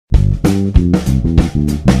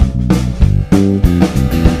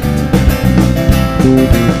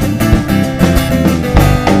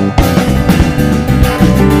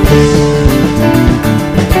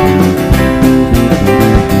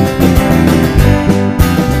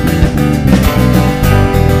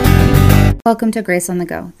Welcome to Grace on the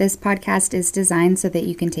Go. This podcast is designed so that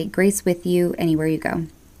you can take grace with you anywhere you go.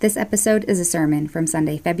 This episode is a sermon from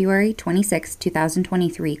Sunday, February 26,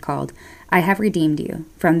 2023, called I Have Redeemed You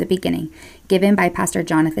from the Beginning, given by Pastor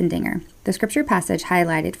Jonathan Dinger. The scripture passage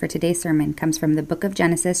highlighted for today's sermon comes from the book of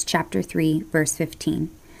Genesis, chapter 3, verse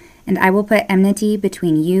 15. And I will put enmity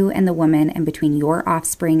between you and the woman, and between your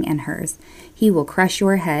offspring and hers. He will crush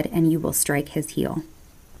your head, and you will strike his heel.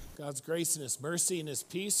 God's grace and his mercy and his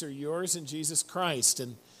peace are yours in Jesus Christ.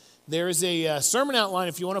 And there is a sermon outline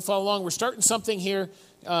if you want to follow along. We're starting something here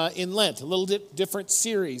in Lent, a little different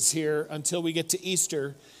series here until we get to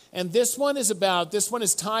Easter. And this one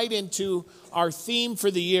is tied into our theme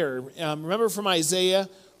for the year. Remember from Isaiah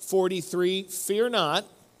 43, fear not,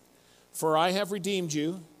 for I have redeemed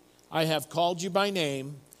you. I have called you by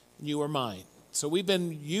name, and you are mine. So we've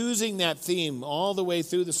been using that theme all the way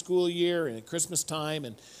through the school year and at Christmas time.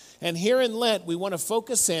 And here in Lent, we want to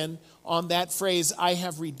focus in on that phrase, I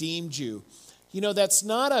have redeemed you. You know, that's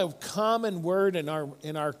not a common word in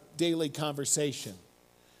our daily conversation,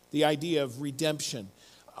 the idea of redemption.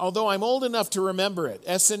 Although I'm old enough to remember it,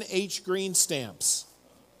 S&H Green stamps.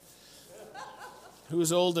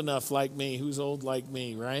 Who's old enough like me? Who's old like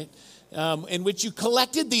me, right? In which you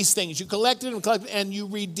collected these things. You collected and you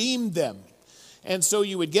redeemed them. And so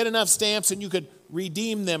you would get enough stamps and you could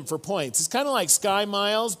redeem them for points. It's kind of like Sky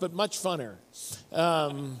Miles, but much funner.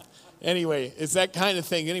 Anyway, it's that kind of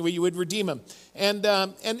thing. Anyway, you would redeem them. And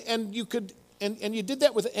you could, and you did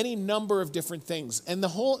that with any number of different things. And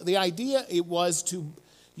the idea it was you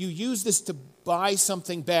use this to buy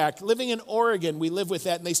something back. Living in Oregon, we live with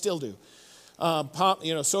that, and they still do.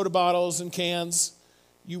 Soda bottles and cans,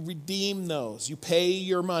 you redeem those. You pay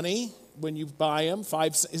your money when you buy them.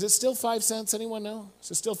 Is it still 5 cents? Anyone know?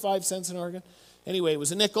 Is it still 5 cents in Oregon? Anyway, it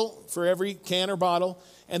was a nickel for every can or bottle,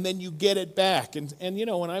 and then you get it back. And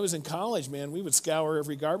when I was in college, man, we would scour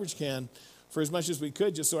every garbage can for as much as we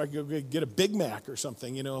could just so I could get a Big Mac or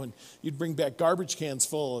something, and you'd bring back garbage cans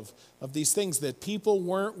full of these things that people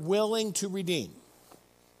weren't willing to redeem.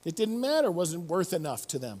 It didn't matter, wasn't worth enough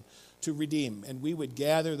to them to redeem. And we would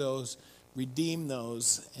gather those, redeem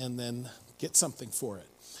those, and then get something for it.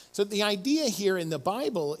 So the idea here in the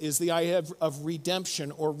Bible is the idea of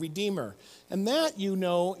redemption or redeemer. And that,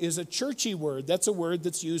 is a churchy word. That's a word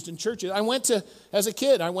that's used in churches. As a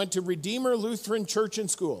kid, I went to Redeemer Lutheran Church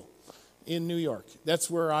and School in New York. That's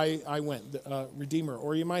where I went, Redeemer.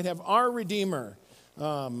 Or you might have Our Redeemer.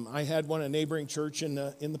 I had one at a neighboring church in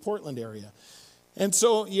the Portland area. And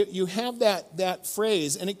so you have that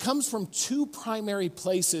phrase, and it comes from two primary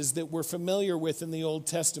places that we're familiar with in the Old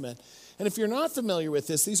Testament. And if you're not familiar with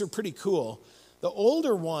this, these are pretty cool. The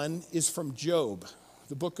older one is from Job,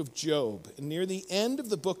 the book of Job. And near the end of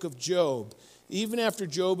the book of Job, even after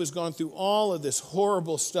Job has gone through all of this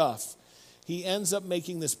horrible stuff, he ends up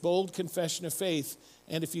making this bold confession of faith.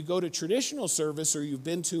 And if you go to traditional service or you've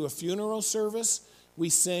been to a funeral service, we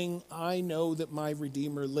sing, I know that my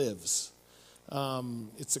Redeemer lives.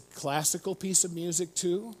 It's a classical piece of music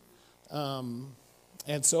too.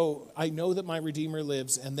 And so I know that my Redeemer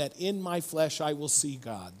lives and that in my flesh I will see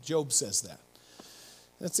God. Job says that.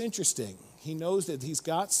 That's interesting. He knows that he's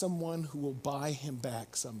got someone who will buy him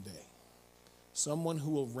back someday. Someone who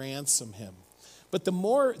will ransom him. But the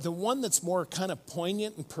one that's more kind of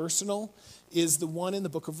poignant and personal is the one in the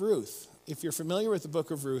book of Ruth. If you're familiar with the book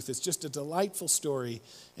of Ruth, it's just a delightful story.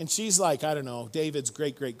 And she's like, I don't know, David's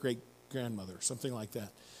great-great-great-grandmother, something like that.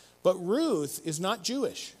 But Ruth is not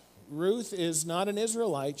Jewish. Ruth is not an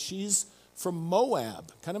Israelite. She's from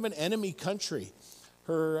Moab, kind of an enemy country.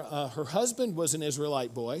 Her husband was an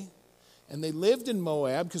Israelite boy, and they lived in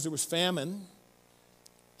Moab because there was famine.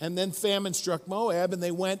 And then famine struck Moab, and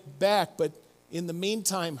they went back. But in the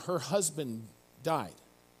meantime, her husband died.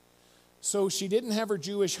 So she didn't have her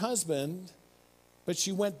Jewish husband, but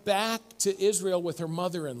she went back to Israel with her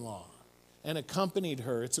mother-in-law and accompanied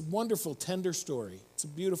her. It's a wonderful, tender story. It's a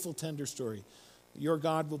beautiful, tender story. Your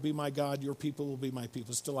God will be my God, your people will be my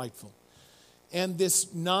people. It's delightful. And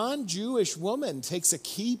this non-Jewish woman takes a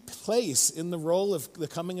key place in the role of the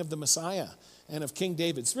coming of the Messiah and of King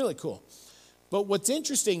David. It's really cool. But what's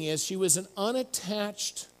interesting is she was an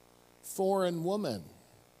unattached foreign woman.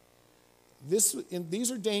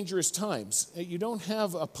 These are dangerous times. You don't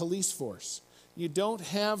have a police force. You don't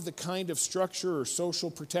have the kind of structure or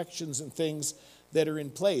social protections and things that are in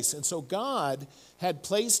place. And so God had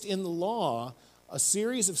placed in the law a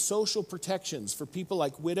series of social protections for people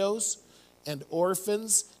like widows and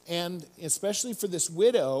orphans, and especially for this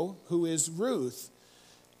widow who is Ruth.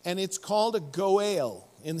 And it's called a goel.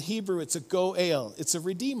 In Hebrew, it's a goel. It's a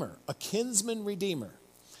redeemer, a kinsman redeemer.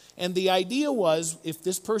 And the idea was if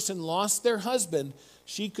this person lost their husband,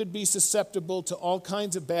 she could be susceptible to all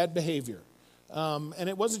kinds of bad behavior. And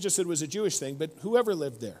it wasn't just that it was a Jewish thing, but whoever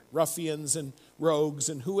lived there, ruffians and rogues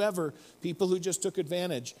and whoever, people who just took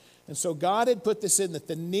advantage. And so God had put this in that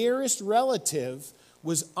the nearest relative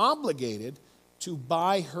was obligated to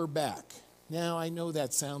buy her back. Now, I know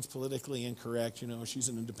that sounds politically incorrect. She's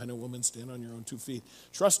an independent woman, stand on your own 2 feet.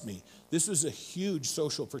 Trust me, this was a huge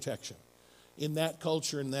social protection in that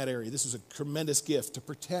culture, in that area. This was a tremendous gift to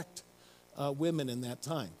protect women in that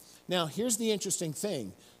time. Now, here's the interesting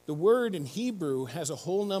thing. The word in Hebrew has a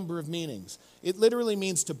whole number of meanings. It literally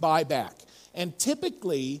means to buy back. And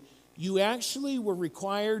typically, you actually were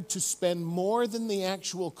required to spend more than the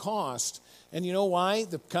actual cost. And you know why?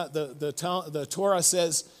 The Torah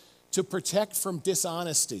says to protect from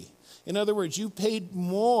dishonesty. In other words, you paid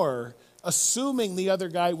more assuming the other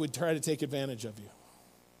guy would try to take advantage of you.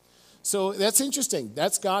 So that's interesting.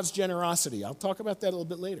 That's God's generosity. I'll talk about that a little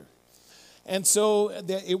bit later. And so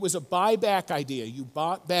it was a buyback idea. You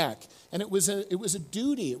bought back. And it was a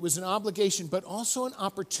duty. It was an obligation, but also an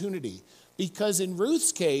opportunity. Because in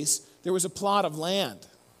Ruth's case, there was a plot of land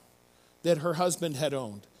that her husband had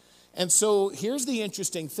owned. And so here's the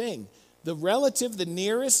interesting thing. The relative, the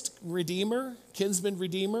nearest redeemer, kinsman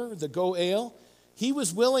redeemer, the Goel, he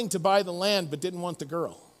was willing to buy the land but didn't want the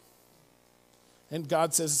girl. And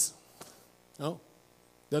God says, no,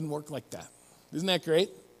 doesn't work like that. Isn't that great?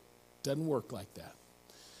 Doesn't work like that.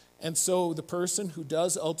 And so the person who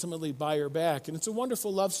does ultimately buy her back, and it's a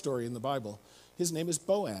wonderful love story in the Bible, his name is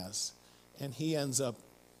Boaz. And he ends up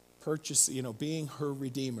being her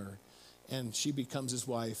redeemer. And she becomes his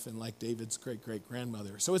wife and like David's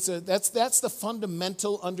great-great-grandmother. So that's the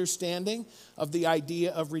fundamental understanding of the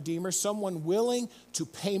idea of redeemer, someone willing to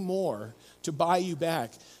pay more to buy you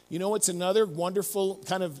back. You know what's another wonderful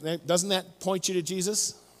kind of, doesn't that point you to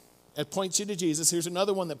Jesus? It points you to Jesus. Here's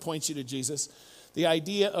another one that points you to Jesus. The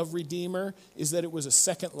idea of redeemer is that it was a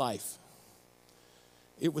second life.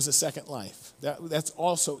 It was a second life. That's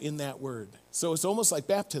also in that word. So it's almost like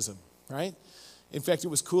baptism, right? In fact, it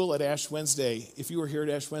was cool at Ash Wednesday. If you were here at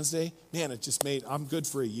Ash Wednesday, man, I'm good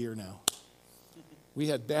for a year now. We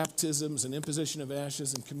had baptisms and imposition of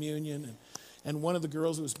ashes and communion. And one of the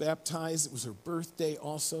girls who was baptized, it was her birthday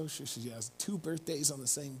also. She has 2 birthdays on the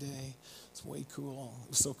same day. It's way cool. It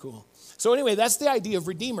was so cool. So anyway, that's the idea of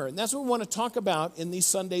Redeemer. And that's what we want to talk about in these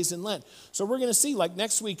Sundays in Lent. So we're going to see, like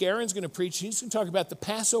next week, Aaron's going to preach. He's going to talk about the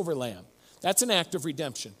Passover lamb. That's an act of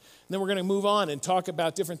redemption. And then we're going to move on and talk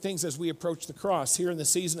about different things as we approach the cross here in the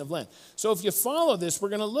season of Lent. So if you follow this, we're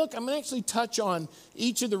going to look. I'm going to actually touch on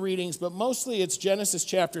each of the readings, but mostly it's Genesis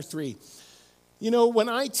chapter 3. When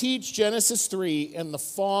I teach Genesis 3 and the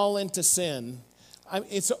fall into sin,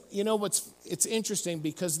 it's interesting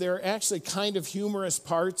because there are actually kind of humorous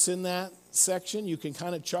parts in that section. You can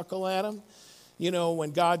kind of chuckle at them.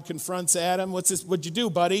 When God confronts Adam, what'd you do,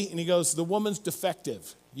 buddy? And he goes, the woman's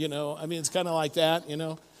defective. It's kind of like that,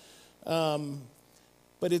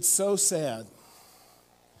 But it's so sad.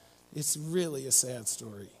 It's really a sad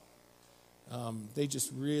story. They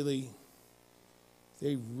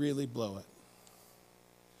really blow it.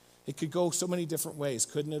 It could go so many different ways,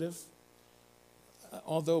 couldn't it have?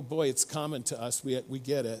 Although, boy, it's common to us. We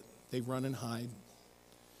get it. They run and hide.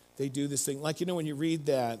 They do this thing. Like, when you read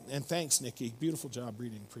that, and thanks, Nikki. Beautiful job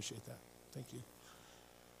reading. Appreciate that. Thank you.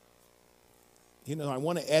 I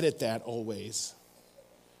want to edit that always.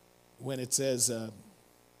 When it says,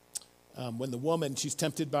 when the woman, she's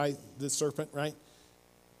tempted by the serpent, right?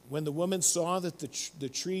 When the woman saw that the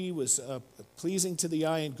tree was pleasing to the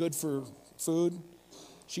eye and good for food,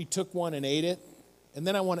 she took one and ate it. And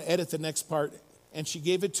then I want to edit the next part. And she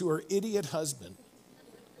gave it to her idiot husband,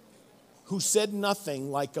 who said nothing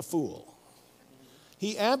like a fool.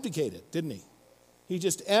 He abdicated, didn't he? He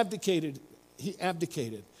just abdicated. He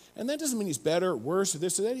abdicated. And that doesn't mean he's better or worse or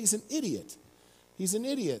this or that. He's an idiot. He's an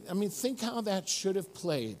idiot. Think how that should have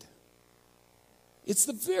played. It's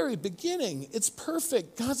the very beginning. It's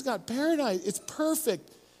perfect. God's got paradise. It's perfect.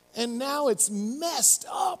 And now it's messed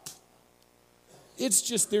up. It's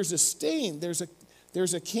just, there's a stain. There's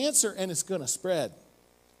a cancer, and it's going to spread.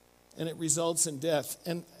 And it results in death.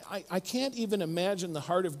 And I can't even imagine the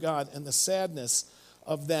heart of God and the sadness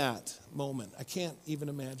of that moment. I can't even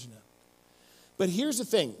imagine it. But here's the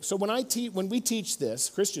thing. So when we teach this,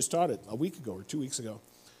 Chris just taught it a week ago or 2 weeks ago.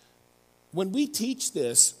 When we teach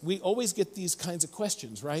this, we always get these kinds of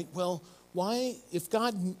questions, right? Well, why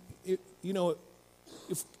didn't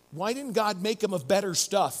God make them of better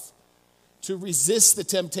stuff to resist the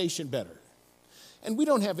temptation better? And we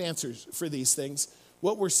don't have answers for these things.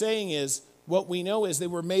 What we're saying is what we know is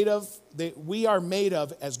we are made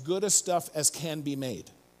of as good a stuff as can be made.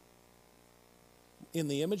 In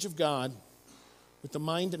the image of God, with the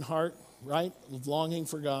mind and heart, right, of longing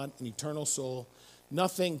for God, an eternal soul,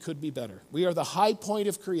 nothing could be better. We are the high point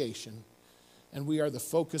of creation, and we are the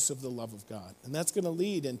focus of the love of God. And that's going to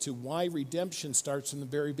lead into why redemption starts in the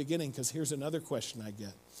very beginning, because here's another question I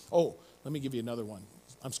get. Oh, let me give you another one.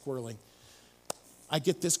 I'm squirreling. I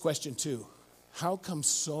get this question too. How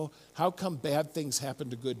come bad things happen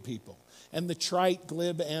to good people? And the trite,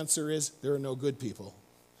 glib answer is there are no good people.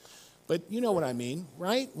 But you know what I mean,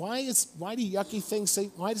 right? Why do yucky things say,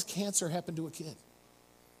 why does cancer happen to a kid?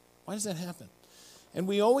 Why does that happen? And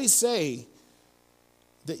we always say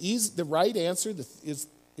the right answer is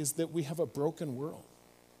that we have a broken world.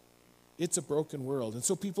 It's a broken world. And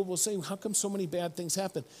so people will say, how come so many bad things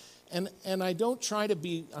happen? And I'm not trying to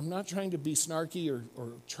be snarky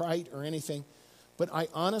or trite or anything, but I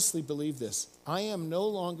honestly believe this. I am no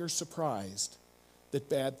longer surprised that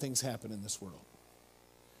bad things happen in this world.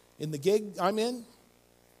 In the gig I'm in,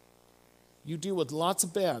 you deal with lots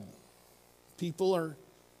of bad. People are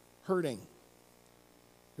hurting.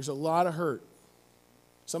 There's a lot of hurt.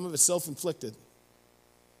 Some of it's self-inflicted.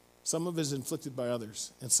 Some of it is inflicted by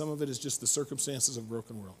others. And some of it is just the circumstances of a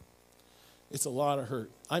broken world. It's a lot of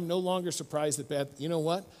hurt. I'm no longer surprised at bad. You know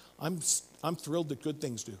what? I'm thrilled that good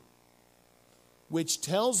things do. Which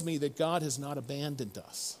tells me that God has not abandoned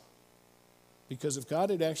us. Because if God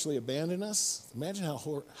had actually abandoned us, imagine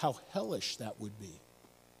how hellish that would be.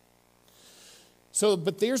 So,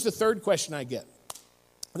 but there's the third question I get.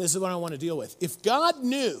 This is what I want to deal with. If God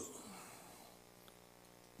knew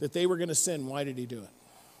that they were going to sin, why did he do it?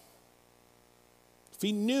 If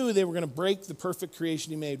he knew they were going to break the perfect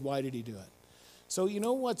creation he made, why did he do it? So you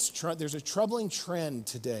know there's a troubling trend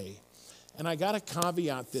today. And I got to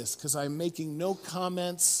caveat this because I'm making no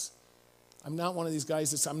comments. I'm not one of these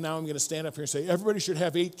guys I'm going to stand up here and say, everybody should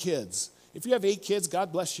have 8 kids. If you have 8 kids,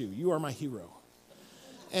 God bless you. You are my hero.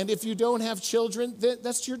 And if you don't have children,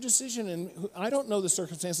 that's your decision. And I don't know the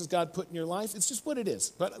circumstances God put in your life. It's just what it is.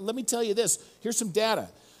 But let me tell you this. Here's some data.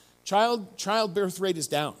 Childbirth rate is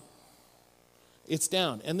down. It's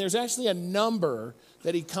down. And there's actually a number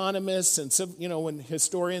that economists and when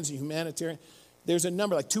historians and humanitarians, there's a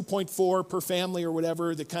number like 2.4 per family or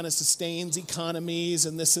whatever that kind of sustains economies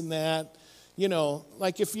and this and that.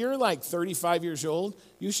 Like if you're like 35 years old,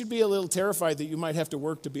 you should be a little terrified that you might have to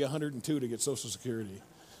work to be 102 to get Social Security.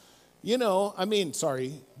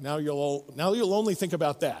 Sorry, now you'll only think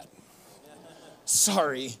about that.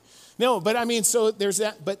 Sorry. No, but so there's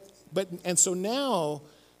that, and so now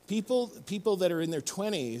people that are in their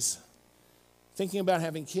 20s thinking about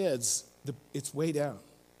having kids, it's way down.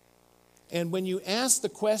 And when you ask the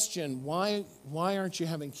question, why aren't you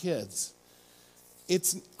having kids?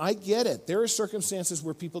 I get it. There are circumstances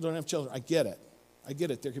where people don't have children. I get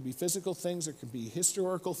it. There could be physical things. There could be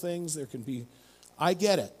historical things. I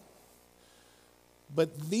get it.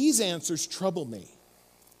 But these answers trouble me.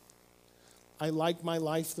 I like my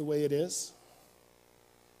life the way it is.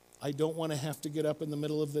 I don't want to have to get up in the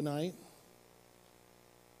middle of the night.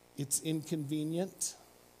 It's inconvenient.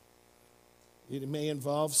 It may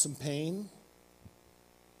involve some pain.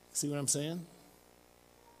 See what I'm saying?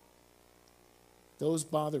 Those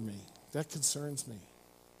bother me. That concerns me.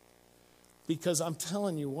 Because I'm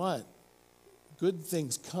telling you what, good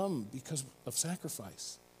things come because of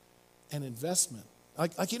sacrifice and investment.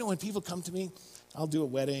 Like when people come to me, I'll do a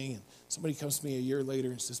wedding, and somebody comes to me a year later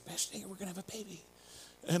and says, Pastor Nate, we're going to have a baby.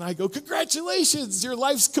 And I go, congratulations, your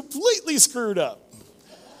life's completely screwed up.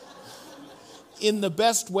 In the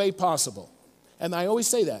best way possible. And I always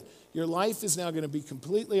say that. Your life is now going to be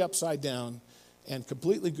completely upside down and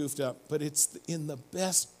completely goofed up, but it's in the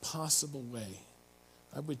best possible way.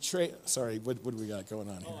 I would trade. Sorry, what do we got going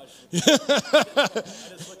on here? I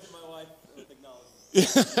just looked at my wife with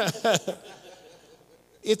acknowledgement.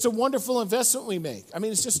 It's a wonderful investment we make.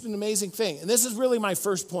 It's just an amazing thing. And this is really my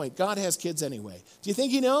first point. God has kids anyway. Do you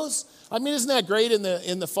think he knows? Isn't that great in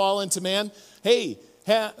the fall into man? Hey,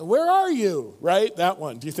 where are you? Right? That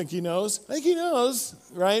one. Do you think he knows? I think he knows,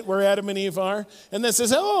 right? Where Adam and Eve are. And then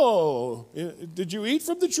says, oh, did you eat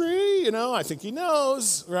from the tree? I think he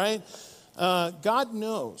knows, right? God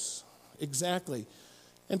knows exactly.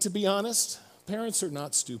 And to be honest, parents are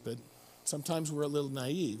not stupid. Sometimes we're a little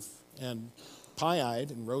naive and pie-eyed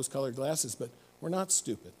and rose-colored glasses, but we're not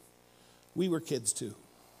stupid. We were kids too.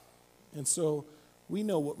 And so we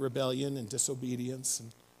know what rebellion and disobedience,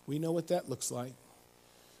 and we know what that looks like.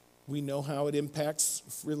 We know how it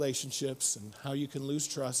impacts relationships and how you can lose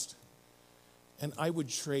trust. And I would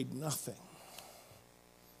trade nothing.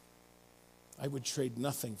 I would trade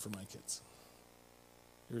nothing for my kids.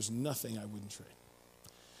 There's nothing I wouldn't trade.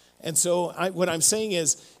 And so what I'm saying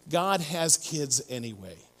is God has kids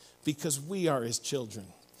anyway because we are his children.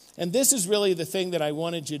 And this is really the thing that I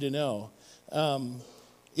wanted you to know,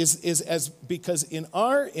 because in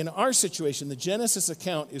our situation, the Genesis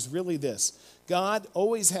account is really this. God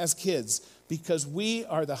always has kids because we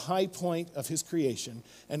are the high point of his creation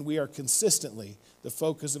and we are consistently the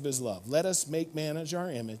focus of his love. Let us make man as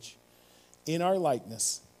our image, in our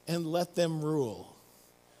likeness, and let them rule.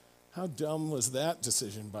 How dumb was that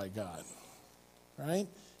decision by God, right?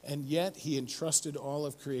 And yet he entrusted all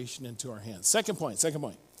of creation into our hands. Second point.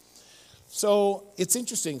 So it's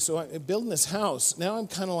interesting. So I'm building this house. Now I'm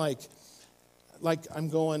kind of like I'm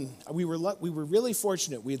going, we were really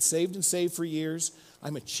fortunate. We had saved and saved for years.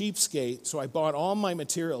 I'm a cheapskate, so I bought all my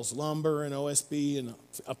materials, lumber and OSB and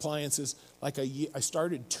appliances, I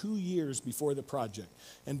started 2 years before the project.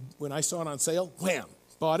 And when I saw it on sale, wham,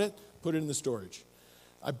 bought it, put it in the storage.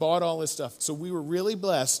 I bought all this stuff. So we were really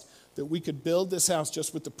blessed that we could build this house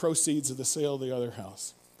just with the proceeds of the sale of the other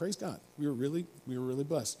house. Praise God. We were really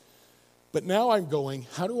blessed. But now I'm going,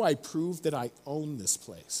 how do I prove that I own this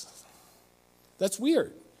place? That's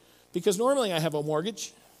weird, because normally I have a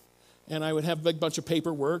mortgage, and I would have a big bunch of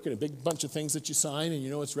paperwork and a big bunch of things that you sign, and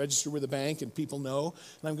it's registered with the bank, and people know.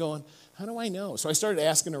 And I'm going, how do I know? So I started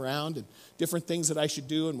asking around and different things that I should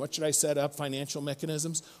do and what should I set up, financial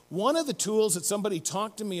mechanisms. One of the tools that somebody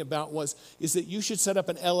talked to me about is that you should set up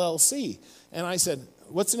an LLC. And I said,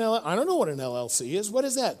 what's an LLC? I don't know what an LLC is. What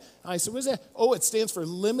is that? I said, what is that? Oh, it stands for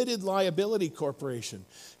Limited Liability Corporation.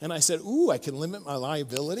 And I said, ooh, I can limit my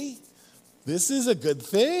liability? This is a good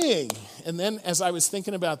thing. And then as I was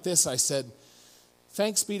thinking about this, I said,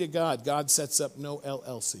 thanks be to God, God sets up no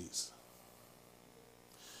LLCs.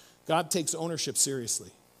 God takes ownership seriously.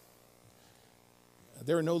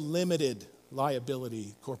 There are no limited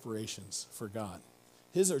liability corporations for God.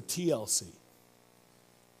 His are TLC,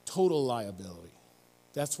 total liability.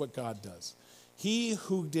 That's what God does. He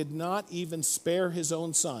who did not even spare his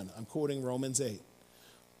own son, I'm quoting Romans 8,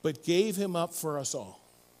 but gave him up for us all.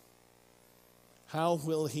 How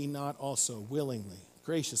will he not also willingly,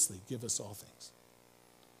 graciously give us all things?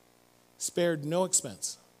 Spared no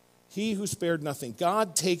expense. He who spared nothing.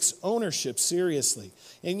 God takes ownership seriously.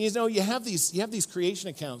 And you have these creation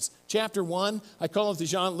accounts. Chapter 1, I call it the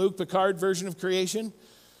Jean-Luc Picard version of creation.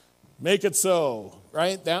 Make it so,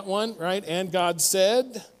 right? That one, right? And God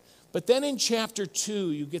said. But then in chapter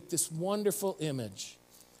 2, you get this wonderful image.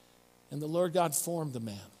 And the Lord God formed the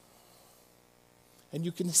man. And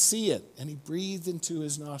you can see it. And he breathed into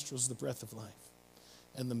his nostrils the breath of life.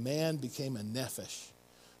 And the man became a nephesh,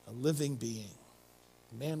 a living being,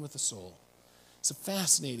 a man with a soul. It's a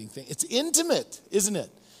fascinating thing. It's intimate, isn't it?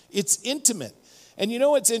 It's intimate. And you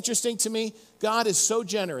know what's interesting to me? God is so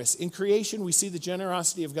generous. In creation, we see the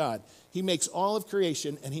generosity of God. He makes all of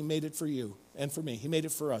creation, and he made it for you and for me. He made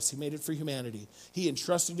it for us. He made it for humanity. He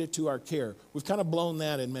entrusted it to our care. We've kind of blown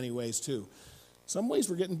that in many ways, too. Some ways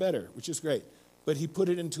we're getting better, which is great. But he put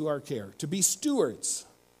it into our care to be stewards,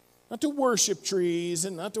 not to worship trees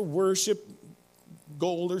and not to worship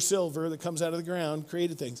gold or silver that comes out of the ground,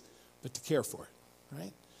 created things, but to care for it,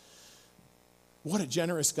 right? What a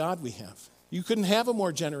generous God we have. You couldn't have a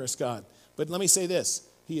more generous God. But let me say this,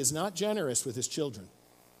 he is not generous with his children.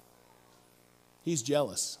 He's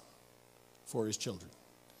jealous for his children.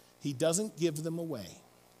 He doesn't give them away.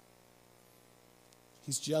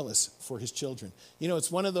 He's jealous for his children.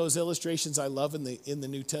 It's one of those illustrations I love in the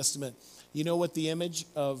New Testament. You know what the image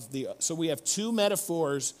of so we have two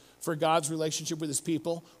metaphors for God's relationship with his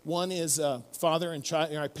people. One is father and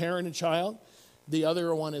child, parent and child. The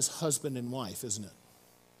other one is husband and wife, isn't it?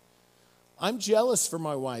 I'm jealous for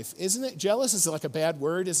my wife. Isn't it? Jealous is like a bad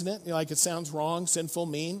word, isn't it? Like it sounds wrong, sinful,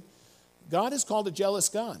 mean. God is called a jealous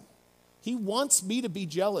God. He wants me to be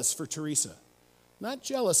jealous for Teresa. Not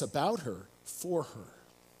jealous about her, for her.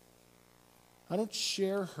 I don't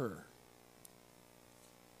share her.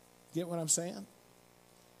 Get what I'm saying?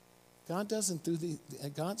 God doesn't do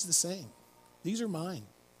God's the same. These are mine.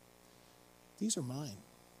 These are mine.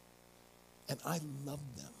 And I love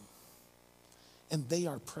them. And they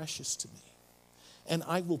are precious to me. And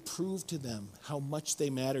I will prove to them how much they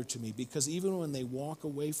matter to me, because even when they walk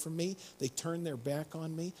away from me, they turn their back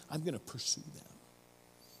on me, I'm going to pursue them.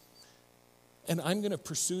 And I'm going to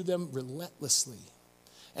pursue them relentlessly.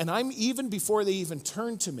 And even before they even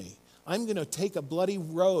turn to me, I'm going to take a bloody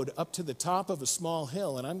road up to the top of a small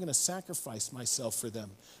hill, and I'm going to sacrifice myself for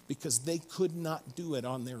them because they could not do it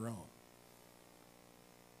on their own.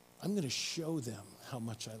 I'm going to show them how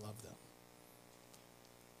much I love them.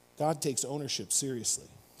 God takes ownership seriously.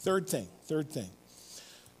 Third thing.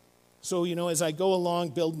 So, as I go along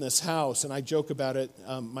building this house, and I joke about it,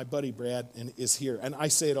 my buddy Brad is here, and I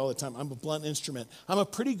say it all the time, I'm a blunt instrument. I'm a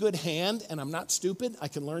pretty good hand, and I'm not stupid. I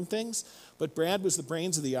can learn things, but Brad was the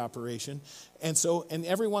brains of the operation. And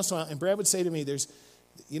every once in a while, and Brad would say to me,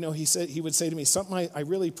 he would say to me, something I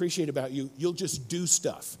really appreciate about you, you'll just do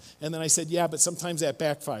stuff. And then I said, yeah, but sometimes that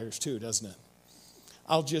backfires too, doesn't it?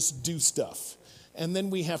 I'll just do stuff. And then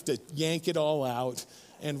we have to yank it all out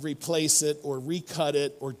and replace it or recut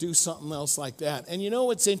it or do something else like that. And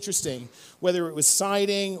what's interesting, whether it was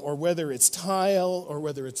siding or whether it's tile or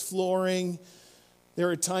whether it's flooring, there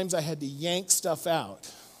are times I had to yank stuff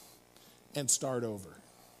out and start over.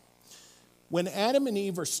 When Adam and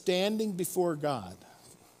Eve are standing before God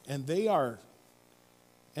and they are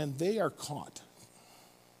caught,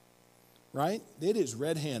 right? It is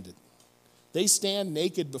red-handed. They stand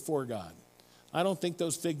naked before God. I don't think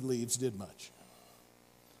those fig leaves did much.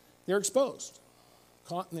 They're exposed,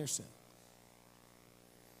 caught in their sin.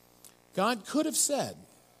 God could have said,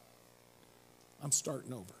 I'm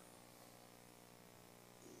starting over.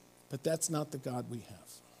 But that's not the God we have.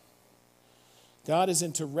 God is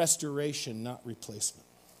into restoration, not replacement.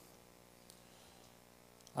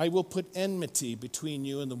 I will put enmity between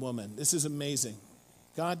you and the woman. This is amazing.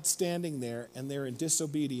 God standing there, and they're in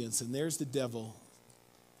disobedience, and there's the devil.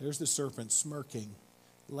 There's the serpent smirking,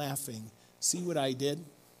 laughing. See what I did?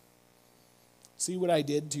 See what I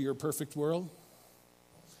did to your perfect world?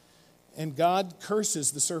 And God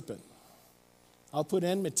curses the serpent. I'll put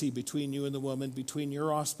enmity between you and the woman, between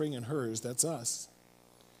your offspring and hers. That's us.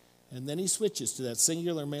 And then he switches to that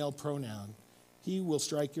singular male pronoun. He will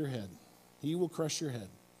strike your head. He will crush your head,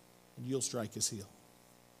 and you'll strike his heel.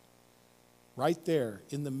 Right there,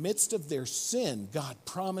 in the midst of their sin, God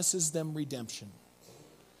promises them redemption.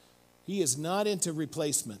 He is not into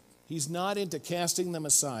replacement. He's not into casting them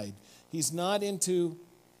aside. He's not into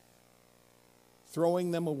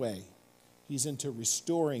throwing them away. He's into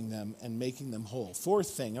restoring them and making them whole. Fourth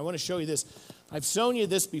thing, I want to show you this. I've shown you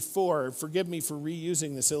this before. Forgive me for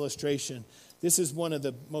reusing this illustration. This is one of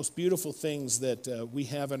the most beautiful things that we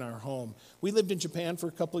have in our home. We lived in Japan for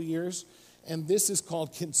a couple of years, and this is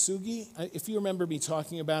called kintsugi. If you remember me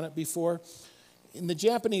talking about it before, in the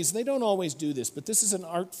Japanese, they don't always do this, but this is an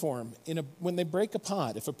art form. When they break a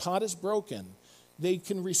pot, if a pot is broken, they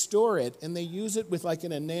can restore it, and they use it with like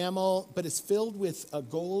an enamel, but it's filled with a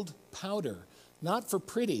gold powder, not for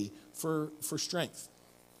pretty, for strength.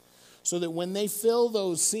 So that when they fill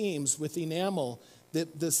those seams with enamel,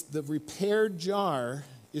 the repaired jar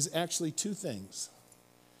is actually two things.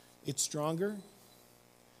 It's stronger,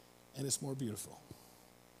 and it's more beautiful.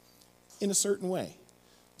 In a certain way.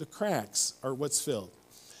 The cracks are what's filled.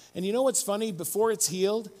 And you know what's funny? Before it's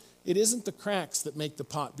healed, it isn't the cracks that make the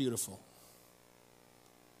pot beautiful.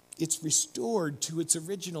 It's restored to its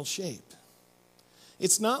original shape.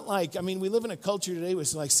 It's not like, we live in a culture today where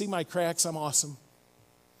it's like, see my cracks, I'm awesome.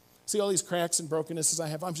 See all these cracks and brokennesses I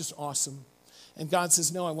have, I'm just awesome. And God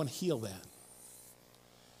says, no, I want to heal that.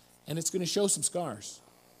 And it's going to show some scars.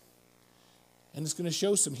 And it's going to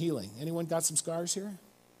show some healing. Anyone got some scars here?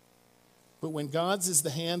 But when God's is the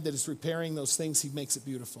hand that is repairing those things, he makes it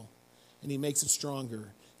beautiful. And he makes it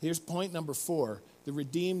stronger. Here's point number 4. The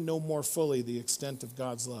redeemed know more fully the extent of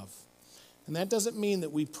God's love. And that doesn't mean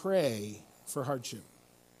that we pray for hardship.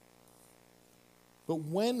 But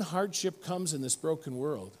when hardship comes in this broken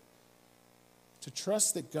world, to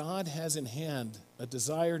trust that God has in hand a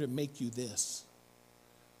desire to make you this,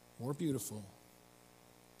 more beautiful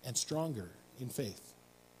and stronger in faith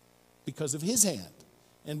because of his hand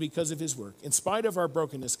and because of his work. In spite of our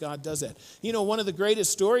brokenness, God does that. One of the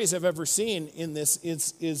greatest stories I've ever seen in this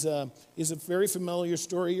is a very familiar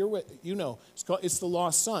story. It's the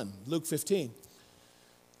lost son, Luke 15.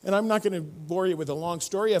 And I'm not going to bore you with a long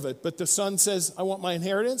story of it, but the son says, I want my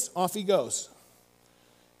inheritance. Off he goes.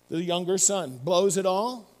 The younger son blows it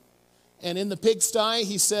all. And in the pigsty,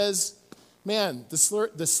 he says, man,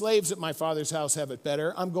 the slaves at my father's house have it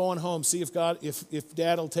better. I'm going home, see if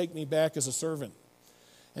dad will take me back as a servant.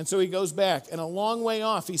 And so he goes back, and a long way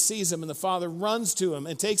off, he sees him, and the father runs to him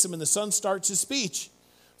and takes him, and the son starts his speech.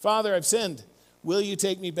 Father, I've sinned. Will you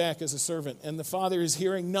take me back as a servant? And the father is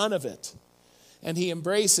hearing none of it. And he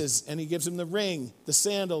embraces, and he gives him the ring, the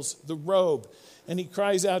sandals, the robe. And he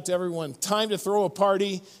cries out to everyone, time to throw a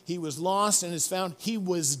party. He was lost and is found. He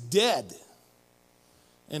was dead,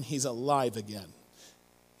 and he's alive again.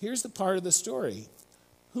 Here's the part of the story.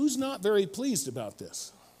 Who's not very pleased about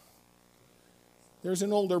this? There's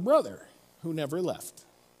an older brother who never left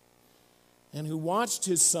and who watched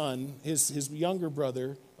his son, his younger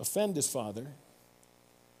brother, offend his father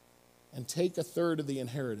and take a third of the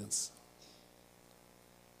inheritance.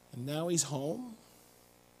 And now he's home,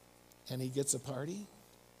 and he gets a party.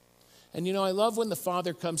 And you know, I love when the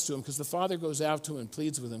father comes to him, because the father goes out to him and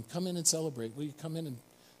pleads with him, come in and celebrate. Will you come in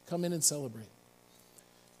and celebrate?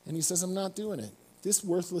 And he says, I'm not doing it. This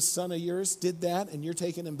worthless son of yours did that, and you're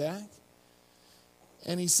taking him back?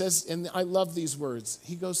 And he says, and I love these words.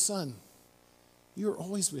 He goes, son, you're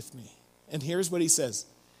always with me. And here's what he says.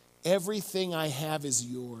 Everything I have is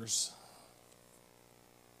yours.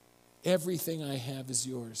 Everything I have is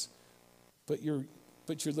yours. But your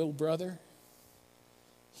little brother,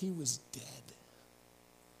 he was dead.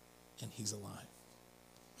 And he's alive.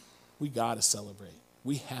 We got to celebrate.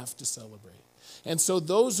 We have to celebrate. And so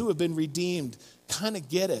those who have been redeemed kind of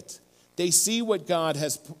get it. They see what God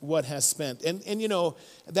has spent. And you know,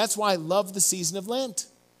 that's why I love the season of Lent.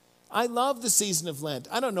 I love the season of Lent.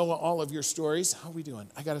 I don't know all of your stories. How are we doing?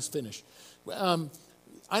 I got to finish.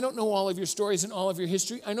 I don't know all of your stories and all of your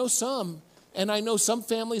history. I know some. And I know some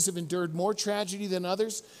families have endured more tragedy than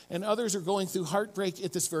others, and others are going through heartbreak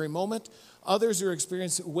at this very moment. Others are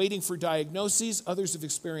waiting for diagnoses. Others have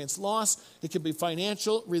experienced loss. It can be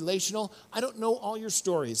financial, relational. I don't know all your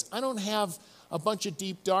stories. I don't have a bunch of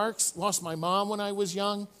deep darks. Lost my mom when I was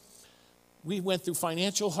young. We went through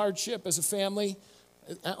financial hardship as a family,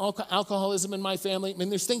 alcoholism in my family. I mean,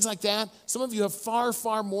 there's things like that. Some of you have far,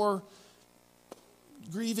 far more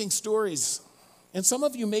grieving stories. And some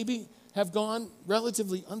of you maybe have gone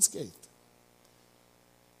relatively unscathed.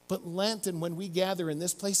 But Lent, and when we gather in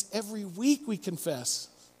this place, every week we confess.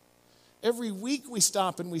 Every week we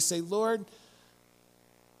stop and we say, Lord,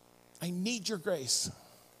 I need your grace.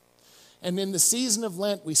 And in the season of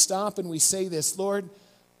Lent, we stop and we say this, Lord,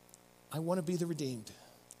 I want to be the redeemed.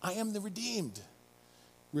 I am the redeemed.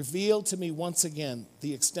 Reveal to me once again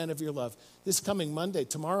the extent of your love. This coming Monday,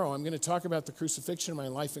 tomorrow, I'm going to talk about the crucifixion of my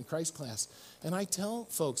life in Christ class. And I tell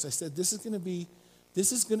folks, I said, this is going to be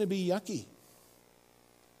yucky.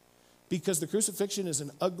 Because the crucifixion is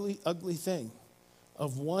an ugly, ugly thing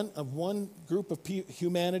of one group of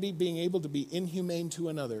humanity being able to be inhumane to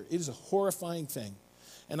another. It is a horrifying thing.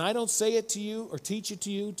 And I don't say it to you or teach it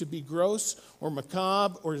to you to be gross or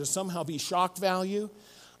macabre or to somehow be shock value.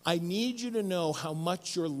 I need you to know how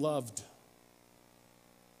much you're loved.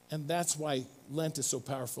 And that's why Lent is so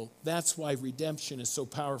powerful. That's why redemption is so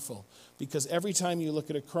powerful. Because every time you look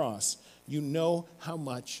at a cross, you know how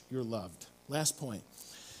much you're loved. Last point.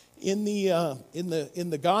 In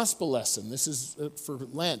the gospel lesson, this is for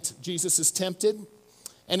Lent, Jesus is tempted.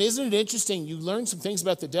 And isn't it interesting? You learn some things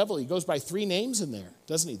about the devil. He goes by 3 names in there,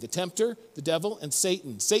 doesn't he? The tempter, the devil, and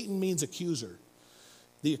Satan. Satan means accuser.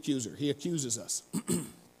 The accuser. He accuses us.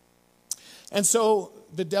 And so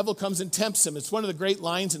the devil comes and tempts him. It's one of the great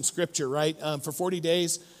lines in Scripture, right? For 40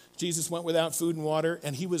 days, Jesus went without food and water,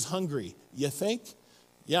 and he was hungry. You think?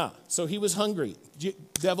 Yeah. So he was hungry.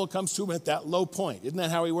 Devil comes to him at that low point. Isn't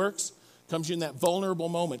that how he works? Comes in that vulnerable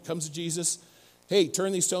moment. Comes to Jesus. Hey,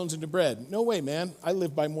 turn these stones into bread. No way, man. I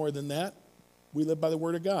live by more than that. We live by the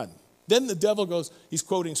word of God. Then the devil goes, he's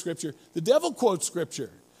quoting Scripture. The devil quotes Scripture.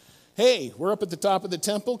 Hey, we're up at the top of the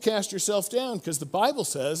temple. Cast yourself down, because the Bible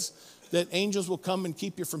says that angels will come and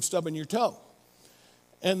keep you from stubbing your toe.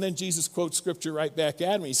 And then Jesus quotes Scripture right back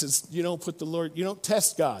at me. He says, you don't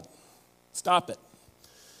test God. Stop it.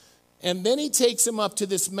 And then he takes him up to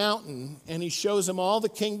this mountain, and he shows him all the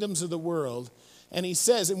kingdoms of the world. And he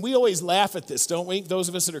says, and we always laugh at this, don't we, those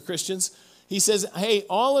of us that are Christians? He says, hey,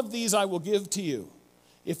 all of these I will give to you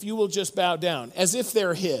if you will just bow down, as if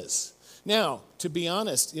they're his. Now, to be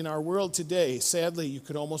honest, in our world today, sadly, you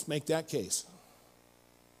could almost make that case.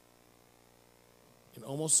 It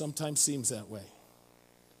almost sometimes seems that way.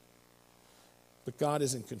 But God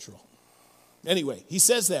is in control. Anyway, he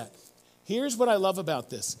says that. Here's what I love about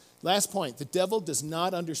this. Last point, the devil does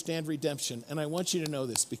not understand redemption. And I want you to know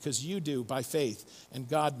this because you do by faith, and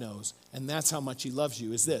God knows, and that's how much he loves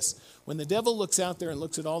you, is this. When the devil looks out there and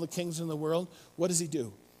looks at all the kings in the world, what does he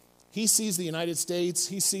do? He sees the United States,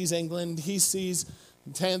 he sees England, he sees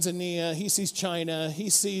Tanzania, he sees China, he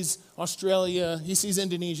sees Australia, he sees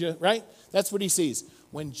Indonesia, right? That's what he sees.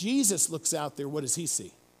 When Jesus looks out there, what does he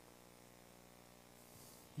see?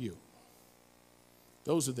 You.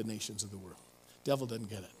 Those are the nations of the world. Devil doesn't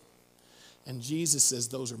get it. And Jesus says,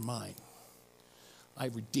 those are mine. I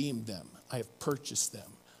redeemed them. I have purchased them.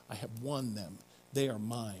 I have won them. They are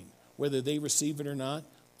mine. Whether they receive it or not,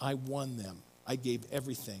 I won them. I gave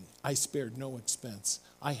everything. I spared no expense.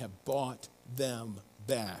 I have bought them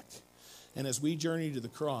back. And as we journey to the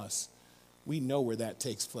cross, we know where that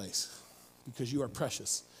takes place because you are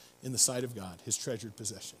precious in the sight of God, his treasured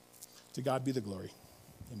possession. To God be the glory.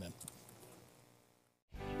 Amen.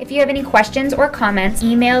 If you have any questions or comments,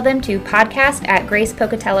 email them to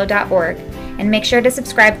podcast@gracepocatello.org. And make sure to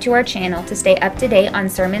subscribe to our channel to stay up to date on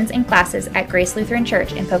sermons and classes at Grace Lutheran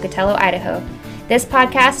Church in Pocatello, Idaho. This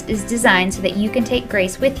podcast is designed so that you can take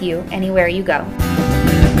grace with you anywhere you go.